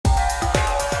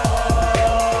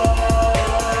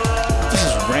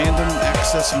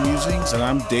Processing Musings, and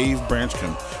I'm Dave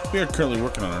Branchcombe. We are currently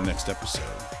working on our next episode,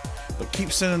 but keep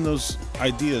sending those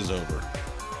ideas over.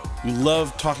 We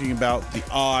love talking about the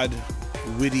odd,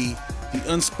 witty, the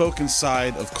unspoken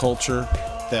side of culture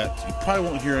that you probably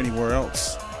won't hear anywhere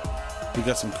else. We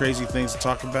got some crazy things to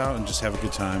talk about and just have a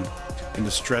good time and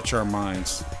to stretch our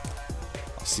minds.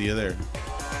 I'll see you there.